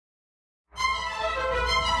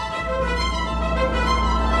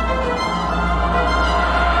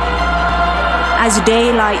As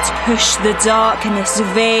daylight pushed the darkness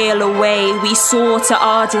veil away, we saw to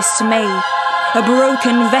our dismay a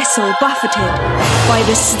broken vessel buffeted by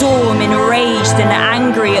the storm, enraged and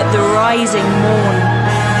angry at the rising morn.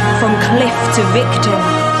 From cliff to victim,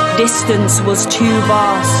 distance was too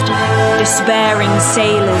vast, despairing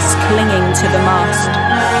sailors clinging to the mast.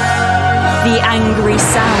 The angry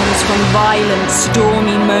sounds from violent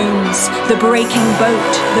stormy moans, the breaking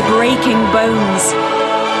boat, the breaking bones.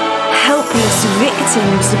 Helpless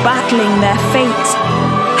victims battling their fate,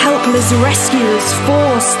 helpless rescuers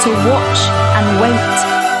forced to watch and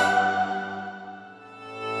wait.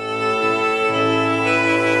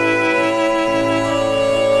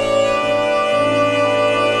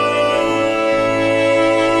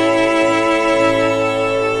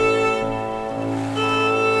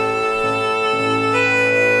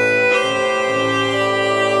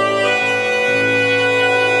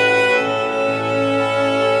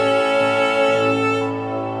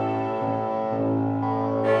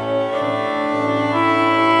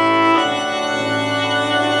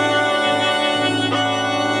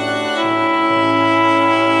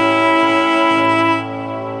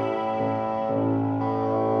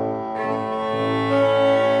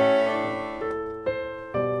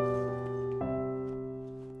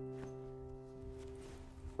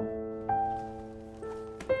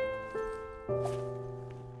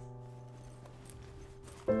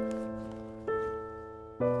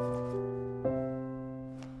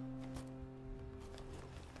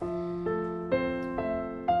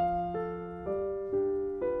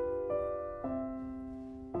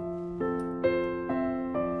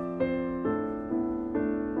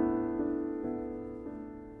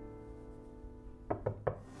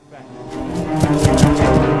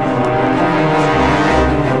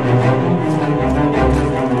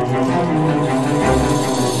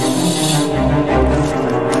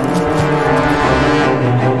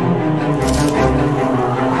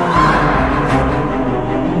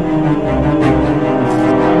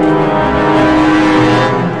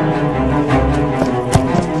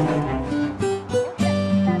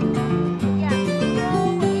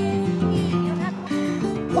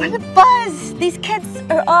 What a buzz! These kids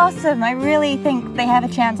are awesome. I really think they have a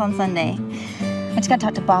chance on Sunday. I just gotta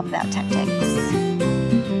talk to Bob about tactics.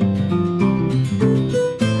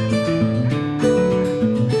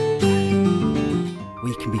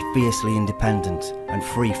 We can be fiercely independent and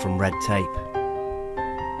free from red tape.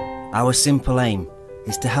 Our simple aim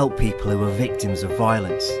is to help people who are victims of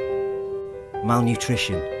violence,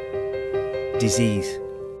 malnutrition, disease,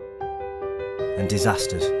 and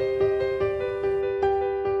disasters.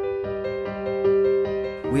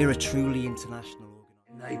 We're a truly international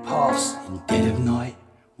organisation. They pass in dead of night.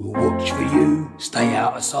 We'll watch for you, stay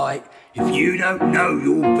out of sight. If you don't know,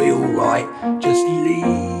 you'll be alright. Just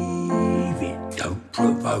leave it, don't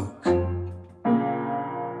provoke.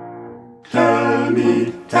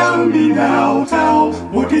 Tell me now,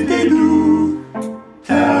 what did they do